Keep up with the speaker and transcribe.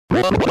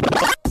The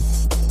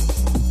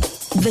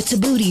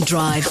Tabooty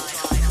Drive.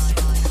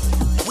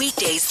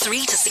 Weekdays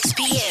 3 to 6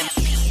 p.m.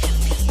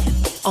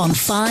 on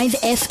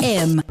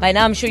 5FM. By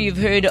now, I'm sure you've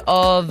heard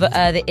of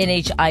the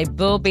NHI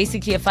Bill,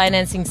 basically a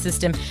financing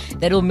system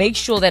that will make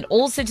sure that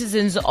all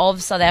citizens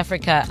of South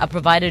Africa are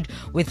provided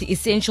with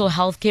essential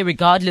healthcare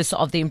regardless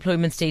of their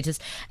employment status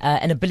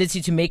and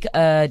ability to make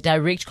a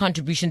direct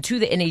contribution to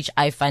the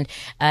NHI fund.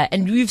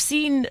 And we've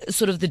seen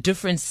sort of the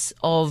difference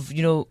of,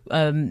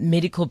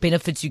 medical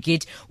benefits you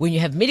get when you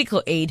have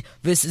medical aid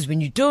versus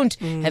when you don't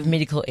have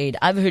medical aid.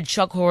 I've heard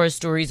shock horror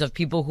stories of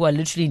people who are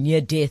literally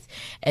near death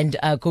and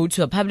go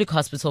to a public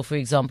hospital, for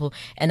example,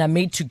 and are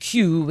made to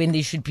queue when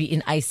they should be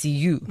in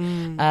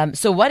ICU.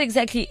 So what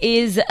exactly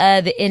is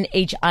the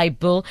NHI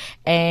Bill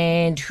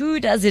and who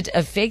does it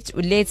affect?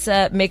 Let's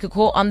make a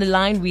call. On the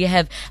line, we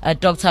have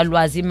Dr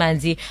Lwazi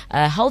Manzi,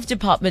 Health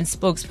Department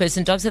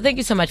spokesperson. Doctor, thank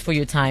you so much for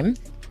your time.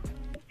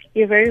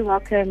 You're very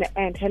welcome,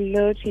 and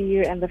hello to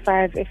you and the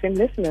 5FM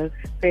listeners.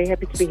 Very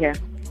happy to be here.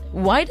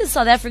 Why does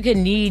South Africa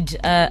need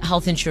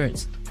health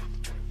insurance?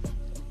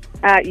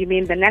 You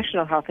mean the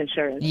national health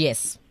insurance?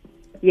 Yes.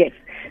 Yes.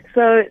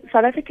 So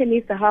South Africa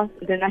needs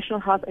the national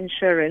health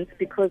insurance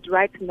because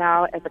right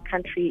now as a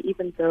country,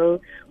 even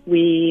though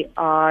we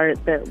are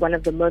one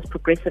of the most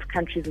progressive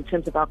countries in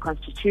terms of our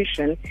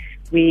constitution,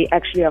 we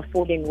actually are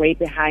falling way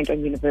behind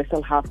on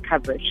universal health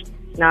coverage.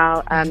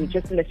 Now,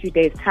 just in a few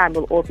days' time,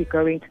 we'll all be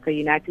going to the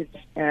United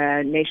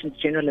Nations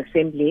General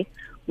Assembly,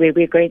 where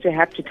we're going to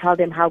have to tell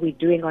them how we're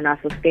doing on our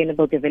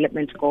Sustainable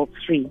Development Goal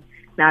 3.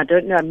 Now, I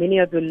don't know, many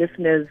of your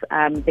listeners,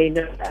 they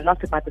know a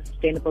lot about the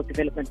Sustainable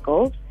Development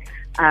Goals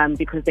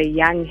because they're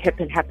young, hip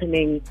and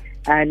happening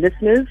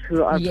listeners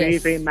who are very,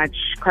 very much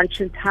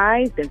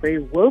conscientized and very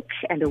woke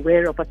and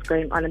aware of what's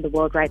going on in the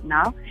world right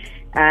now.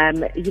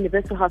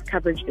 Universal health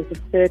coverage is the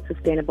third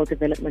Sustainable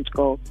Development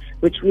Goal,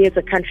 which we as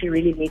a country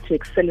really need to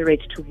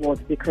accelerate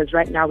towards because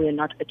right now we are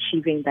not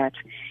achieving that.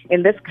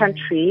 In this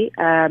country,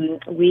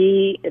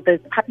 the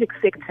public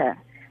sector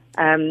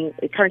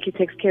it currently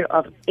takes care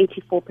of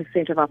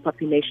 84% of our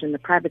population. The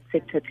private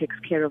sector takes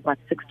care of about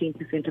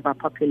 16% of our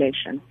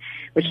population,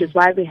 which is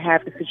why we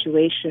have the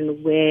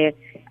situation where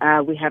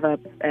we have a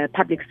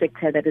public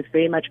sector that is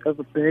very much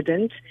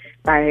overburdened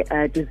by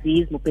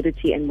disease,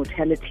 morbidity, and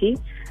mortality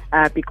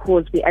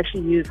because we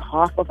actually use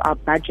half of our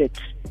budget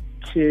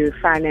to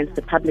finance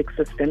the public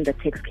system that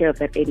takes care of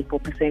that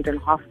 84% and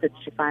half of it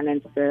to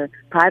finance the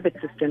private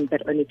system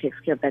that only takes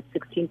care of that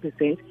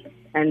 16%.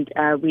 And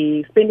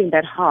we're spending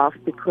that half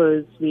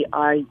because we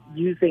are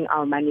using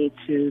our money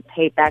to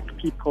pay back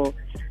people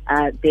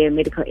their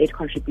medical aid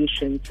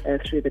contributions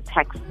through the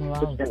tax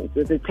system,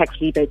 the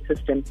tax rebate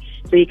system.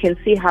 So you can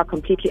see how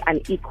completely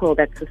unequal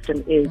that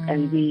system is,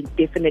 and we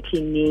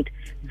definitely need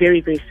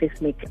very, very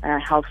seismic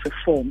health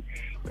reform.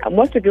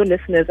 Most of your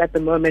listeners at the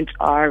moment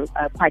are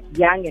quite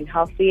young and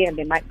healthy, and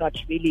they might not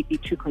really be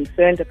too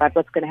concerned about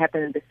what's going to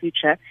happen in the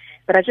future.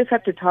 But I just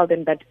have to tell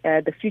them that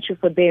the future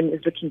for them is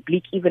looking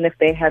bleak, even if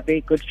they have very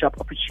good job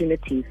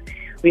opportunities.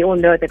 We all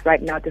know that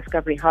right now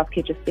Discovery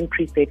Healthcare just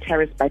increased their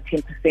tariffs by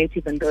 10%,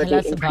 even though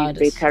they increased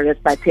their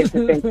tariffs by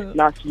 10%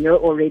 last year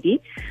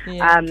already.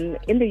 Yeah.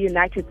 In the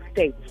United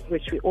States,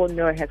 which we all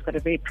know has got a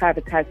very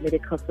privatized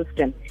medical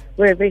system,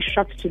 we're very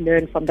shocked to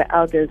learn from the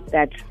elders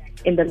that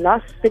in the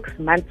last 6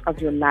 months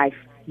of your life,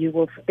 you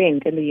will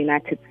spend in the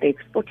United States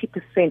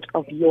 40%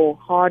 of your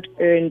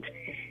hard-earned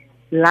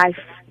life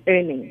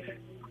earnings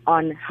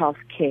on health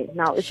care.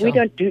 Now, if we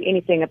don't do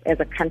anything as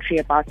a country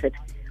about it,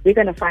 we're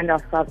going to find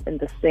ourselves in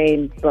the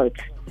same boat.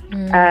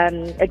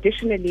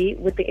 Additionally,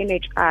 with the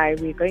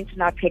NHI, we're going to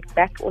now take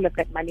back all of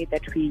that money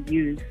that we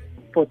use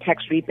for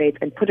tax rebates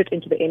and put it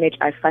into the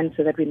NHI fund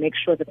so that we make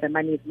sure that the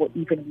money is more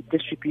evenly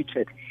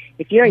distributed.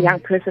 If you're a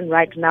young person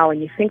right now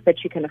and you think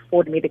that you can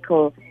afford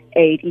medical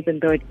aid,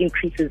 even though it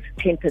increases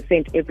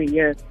 10% every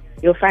year,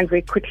 you'll find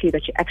very quickly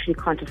that you actually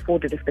can't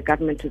afford it if the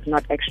government is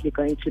not actually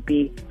going to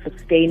be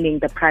sustaining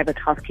the private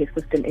healthcare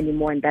system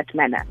anymore in that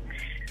manner.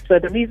 So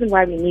the reason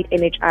why we need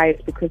NHI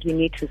is because we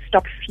need to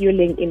stop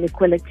fueling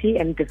inequality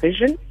and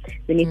division.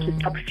 We need to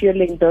stop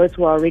fueling those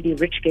who are already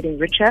rich getting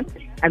richer.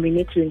 And we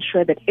need to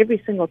ensure that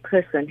every single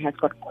person has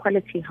got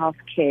quality health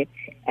care,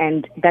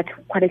 and that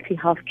quality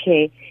health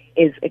care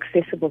is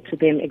accessible to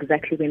them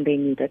exactly when they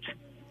need it.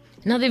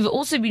 Now, there have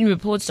also been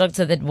reports,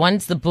 Doctor, that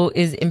once the bill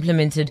is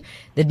implemented,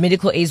 that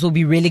medical aids will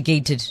be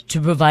relegated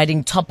to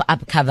providing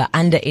top-up cover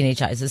under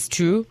NHI. Is this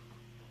true?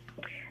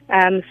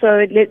 I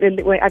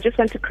just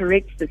want to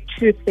correct the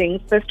two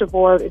things. First of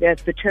all,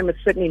 the term is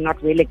certainly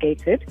not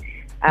relegated.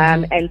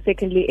 And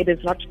secondly, it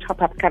is not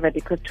top-up cover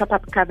because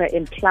top-up cover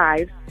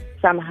implies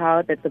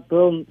somehow that the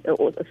bill,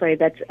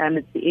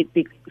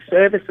 the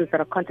services that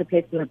are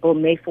contemplated in the bill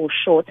may fall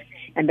short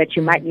and that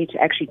you might need to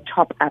actually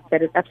top up.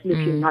 That is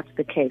absolutely not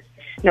the case.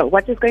 No,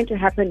 what is going to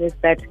happen is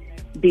that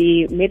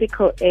the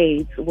medical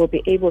aids will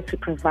be able to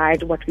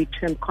provide what we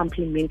term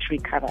complementary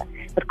cover.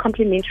 What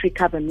complementary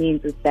cover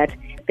means is that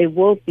there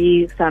will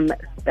be some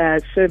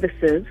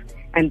services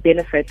and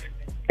benefits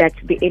that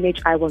the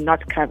NHI will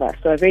not cover.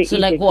 So a very easy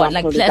like what?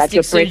 Like example plastic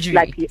is that your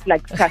surgery?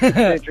 like plastic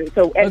surgery.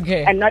 So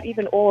Okay. and not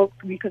even all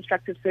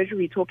reconstructive surgery.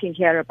 We're talking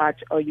here about,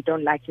 oh, you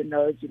don't like your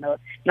nose, not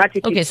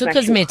if you So scratch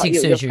cosmetic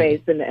your surgery.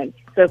 face and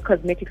so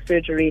cosmetic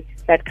surgery,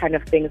 that kind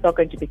of thing is not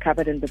going to be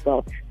covered in the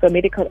bill. So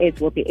medical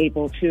aids will be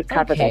able to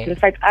cover Okay. that. In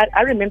fact,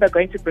 I remember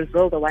going to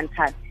Brazil the one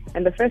time,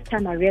 and the first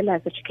time I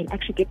realized that you can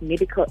actually get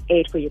medical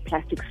aid for your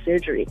plastic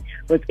surgery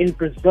was in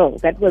Brazil.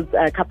 That was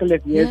a couple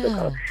of years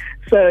ago.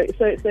 So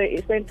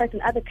in fact,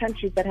 in other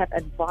countries that have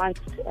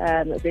advanced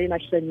very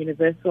much so in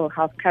universal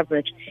health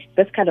coverage,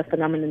 this kind of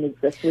phenomenon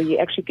exists where you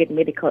actually get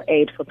medical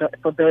aid for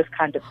those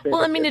kind of services.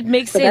 Well, I mean, it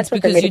makes So sense that's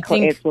what the because medical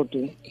aids will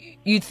do.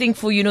 you think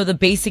for, the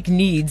basic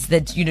needs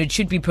that, it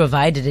should be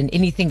provided, and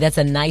anything that's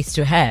a nice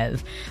to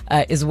have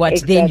is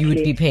what then you would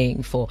Exactly. be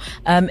paying for.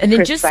 And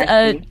then just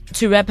Precisely.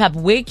 to wrap up,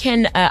 where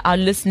can our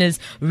listeners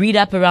read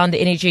up around the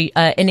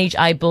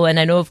NHI bill? And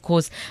I know, of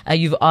course,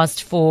 you've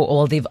asked for,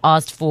 or they've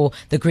asked for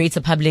the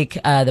greater public,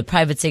 the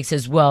private sector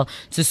as well,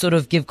 to sort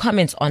of give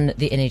comments on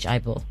the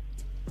NHI bill.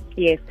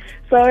 Yes.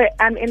 So,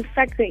 in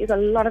fact, there is a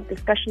lot of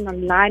discussion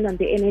online on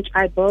the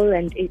NHI bill,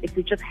 and if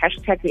you just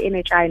hashtag the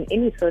NHI in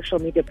any social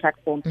media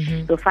platform,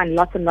 you'll find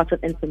lots and lots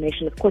of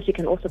information. Of course, you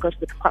can also go to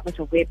the Department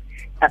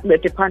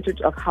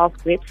of Health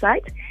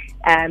website,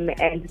 and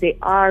there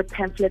are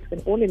pamphlets in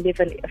all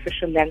 11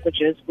 official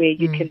languages where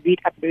you can read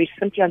up very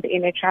simply on the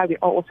NHI. We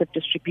are also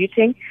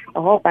distributing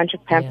a whole bunch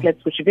of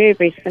pamphlets which very,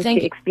 very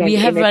simply explain We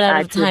the have NHI run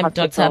out of to time,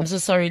 hospital. Doctor. I'm so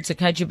sorry to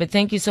cut you, but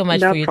thank you so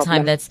much No for your time.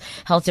 problem. That's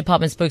Health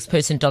Department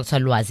spokesperson Dr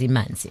Lwazi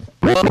Manzi.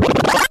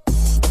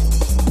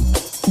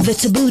 The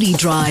Thabooty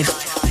Drive.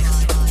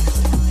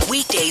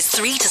 Weekdays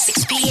 3 to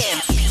 6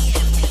 p.m.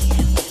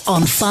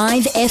 on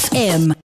 5 FM.